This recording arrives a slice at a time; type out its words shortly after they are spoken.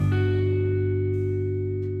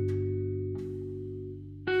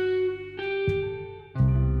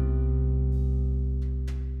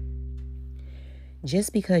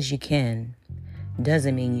Just because you can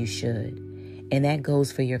doesn't mean you should. And that goes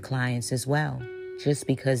for your clients as well. Just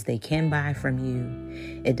because they can buy from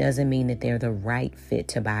you, it doesn't mean that they're the right fit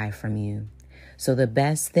to buy from you. So the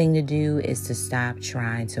best thing to do is to stop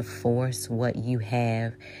trying to force what you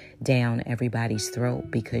have down everybody's throat,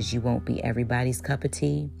 because you won't be everybody's cup of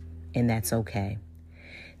tea, and that's okay.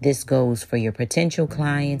 This goes for your potential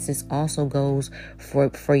clients. This also goes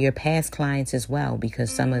for your past clients as well, because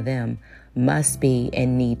some of them must be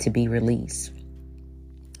and need to be released.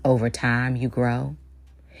 Over time, you grow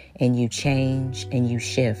and you change and you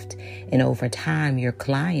shift. And over time, your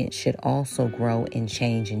client should also grow and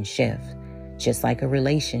change and shift. Just like a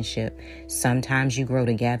relationship, sometimes you grow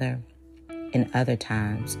together and other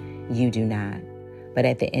times you do not. But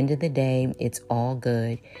at the end of the day, it's all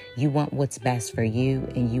good. You want what's best for you,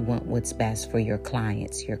 and you want what's best for your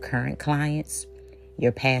clients, your current clients,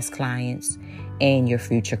 your past clients, and your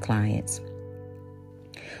future clients.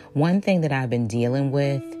 One thing that I've been dealing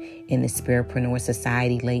with in the Spiritpreneur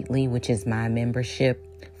Society lately, which is my membership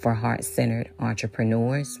for heart-centered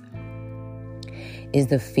entrepreneurs, is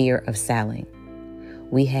the fear of selling.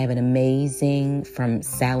 We have an amazing From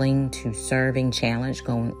Selling to Serving challenge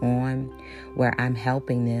going on, where I'm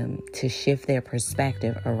helping them to shift their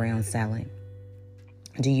perspective around selling.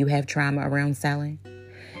 Do you have trauma around selling?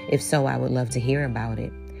 If so, I would love to hear about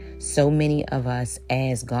it. So many of us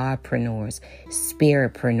as Godpreneurs,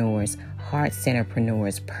 Spiritpreneurs,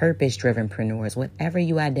 heart-centeredpreneurs, purpose-drivenpreneurs, whatever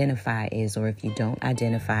you identify as, or if you don't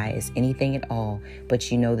identify as anything at all,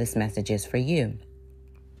 but you know this message is for you.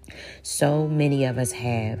 So many of us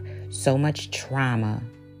have so much trauma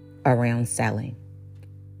around selling.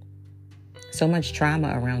 So much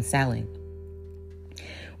trauma around selling.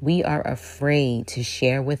 We are afraid to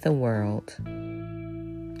share with the world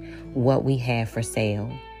what we have for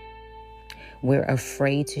sale. We're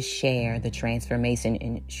afraid to share the transformations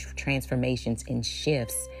and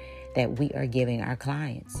shifts that we are giving our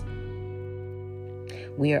clients.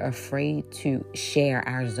 We are afraid to share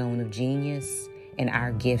our zone of genius and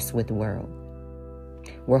our gifts with the world.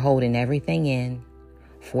 We're holding everything in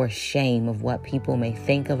for shame of what people may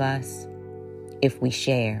think of us if we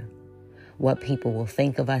share, what people will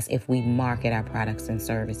think of us if we market our products and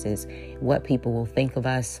services, what people will think of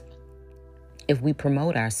us if we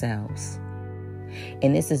promote ourselves.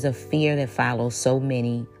 And this is a fear that follows so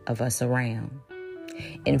many of us around.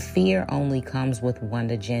 And fear only comes with one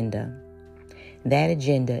agenda. That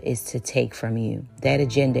agenda is to take from you. That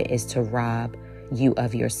agenda is to rob you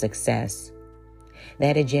of your success.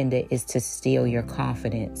 That agenda is to steal your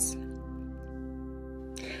confidence.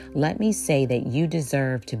 Let me say that you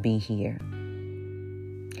deserve to be here.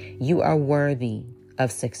 You are worthy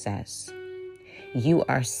of success. You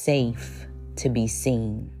are safe to be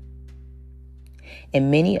seen.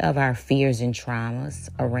 And many of our fears and traumas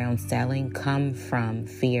around selling come from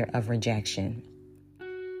fear of rejection.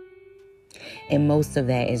 And most of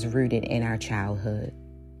that is rooted in our childhood.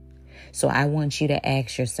 So I want you to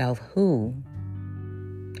ask yourself, who,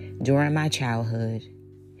 during my childhood,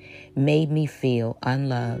 made me feel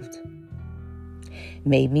unloved,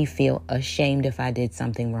 made me feel ashamed if I did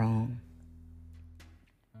something wrong,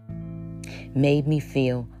 made me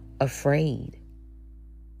feel afraid?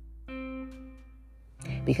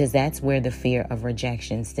 Because that's where the fear of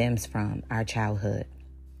rejection stems from, our childhood.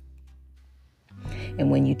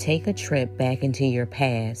 And when you take a trip back into your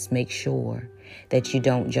past, make sure that you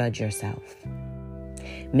don't judge yourself.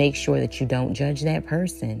 Make sure that you don't judge that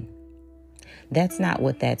person. That's not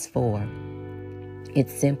what that's for.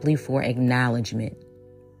 It's simply for acknowledgement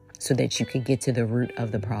so that you can get to the root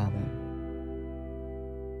of the problem.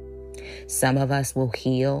 Some of us will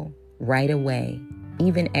heal right away,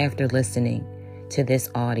 even after listening to this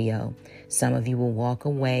audio. Some of you will walk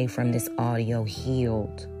away from this audio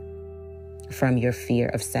healed from your fear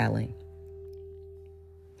of selling.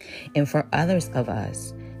 And for others of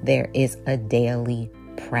us, there is a daily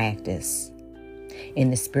practice. In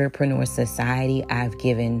the Spiritpreneur Society, I've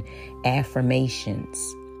given affirmations,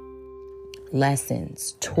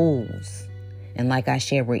 lessons, tools. And like I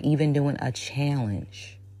shared, we're even doing a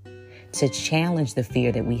challenge to challenge the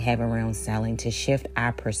fear that we have around selling, to shift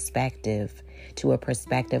our perspective to a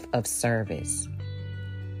perspective of service.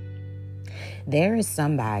 There is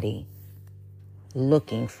somebody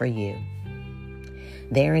looking for you.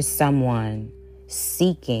 There is someone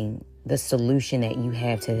seeking the solution that you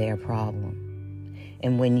have to their problem.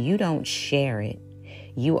 And when you don't share it,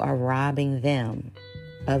 you are robbing them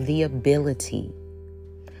of the ability,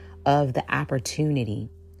 of the opportunity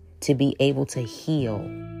to be able to heal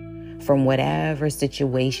from whatever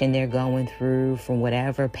situation they're going through, from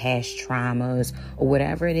whatever past traumas, or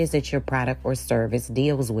whatever it is that your product or service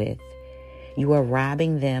deals with. You are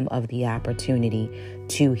robbing them of the opportunity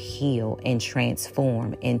to heal and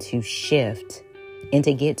transform and to shift and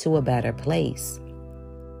to get to a better place.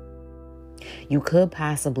 You could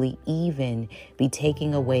possibly even be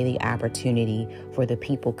taking away the opportunity for the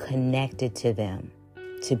people connected to them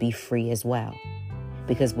to be free as well.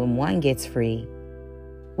 Because when one gets free,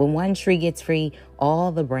 when one tree gets free,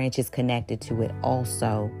 all the branches connected to it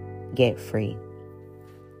also get free.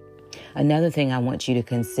 Another thing I want you to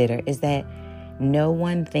consider is that no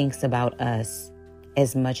one thinks about us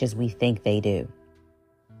as much as we think they do.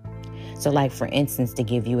 So like, for instance, to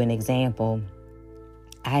give you an example,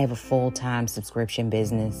 I have a full-time subscription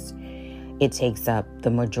business. It takes up the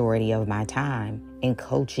majority of my time, and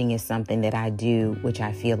coaching is something that I do, which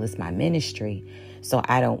I feel is my ministry. So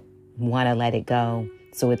I don't want to let it go.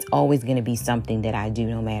 So it's always going to be something that I do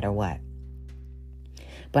no matter what.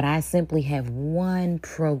 But I simply have one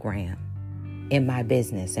program in my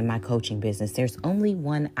business, in my coaching business. There's only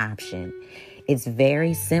one option. It's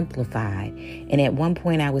very simplified. And at one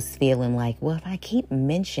point I was feeling like, well, if I keep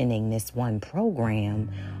mentioning this one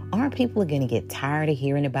program, aren't people going to get tired of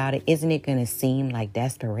hearing about it? Isn't it going to seem like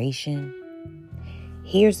desperation?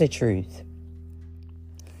 Here's the truth.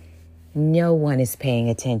 No one is paying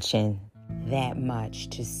attention that much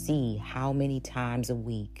to see how many times a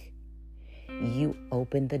week you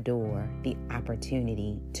open the door, the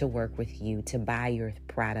opportunity to work with you, to buy your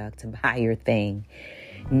product, to buy your thing.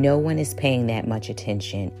 No one is paying that much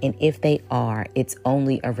attention. And if they are, it's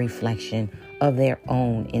only a reflection of their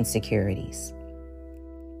own insecurities.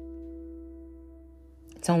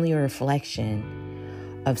 It's only a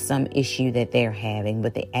reflection of some issue that they're having,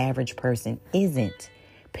 but the average person isn't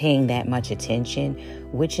paying that much attention,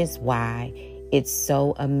 which is why it's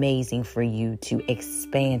so amazing for you to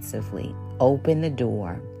expansively open the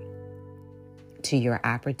door to your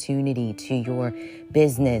opportunity, to your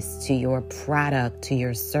business, to your product, to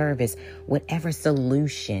your service, whatever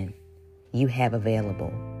solution you have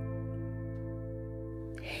available.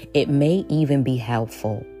 It may even be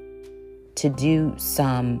helpful to do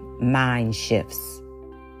some mind shifts.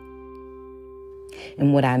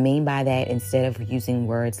 And what I mean by that, instead of using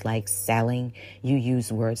words like selling, you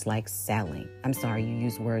use words like selling. You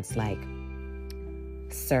use words like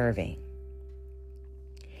serving.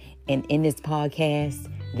 And in this podcast,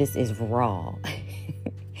 this is raw.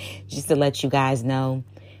 Just to let you guys know,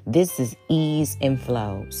 this is ease and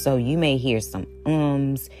flow. So you may hear some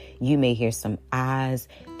ums, you may hear some ahs.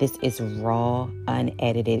 This is raw,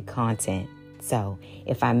 unedited content. So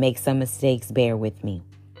if I make some mistakes, bear with me.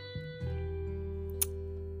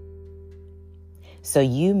 So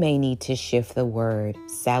you may need to shift the word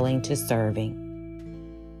selling to serving.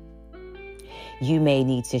 You may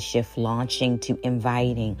need to shift launching to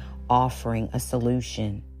inviting, offering a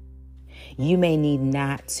solution. You may need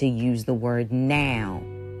not to use the word now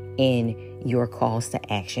in your calls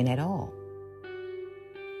to action at all.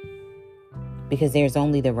 Because there's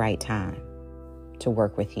only the right time to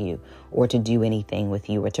work with you or to do anything with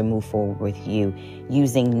you or to move forward with you.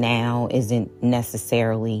 Using now isn't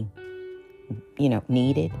necessarily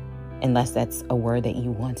needed unless that's a word that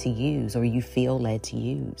you want to use or you feel led to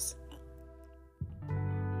use.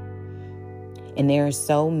 And there are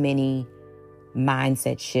so many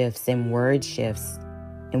mindset shifts and word shifts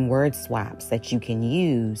and word swaps that you can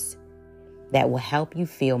use that will help you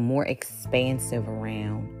feel more expansive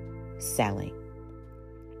around selling.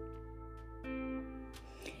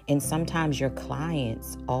 And sometimes your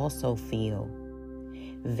clients also feel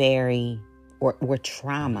or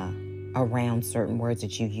trauma around certain words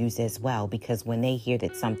that you use as well, because when they hear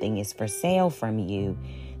that something is for sale from you,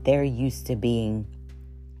 they're used to being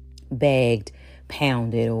begged,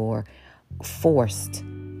 pounded, or forced,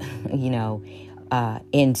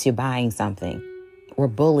 into buying something or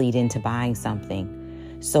bullied into buying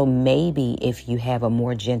something. So maybe if you have a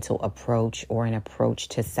more gentle approach or an approach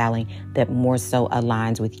to selling that more so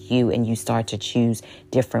aligns with you and you start to choose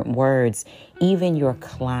different words, even your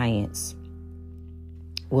clients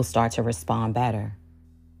will start to respond better.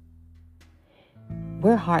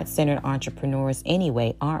 We're heart-centered entrepreneurs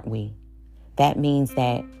anyway, aren't we? That means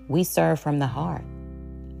that we serve from the heart.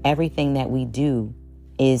 Everything that we do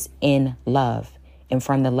is in love and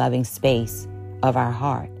from the loving space of our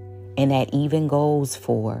heart. And that even goes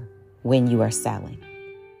for when you are selling.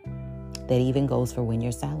 That even goes for when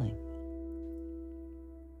you're selling.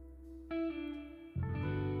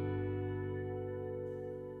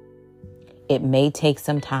 It may take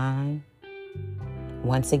some time,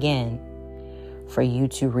 once again, for you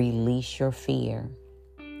to release your fear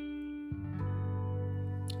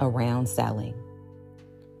around selling.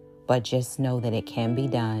 But just know that it can be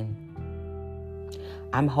done.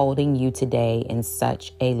 I'm holding you today in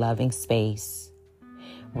such a loving space.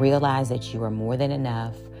 Realize that you are more than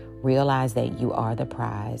enough. Realize that you are the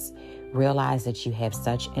prize. Realize that you have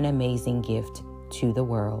such an amazing gift to the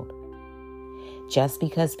world. Just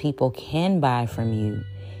because people can buy from you,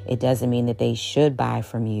 it doesn't mean that they should buy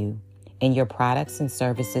from you. And your products and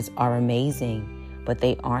services are amazing, but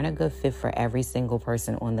they aren't a good fit for every single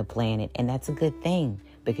person on the planet. And that's a good thing,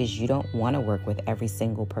 because you don't want to work with every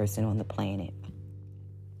single person on the planet.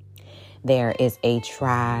 There is a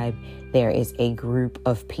tribe, there is a group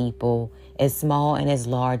of people, as small and as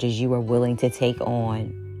large as you are willing to take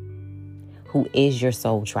on, who is your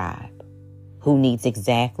soul tribe, who needs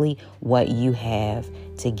exactly what you have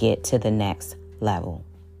to get to the next level.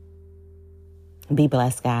 Be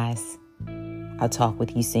blessed, guys. I'll talk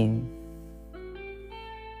with you soon.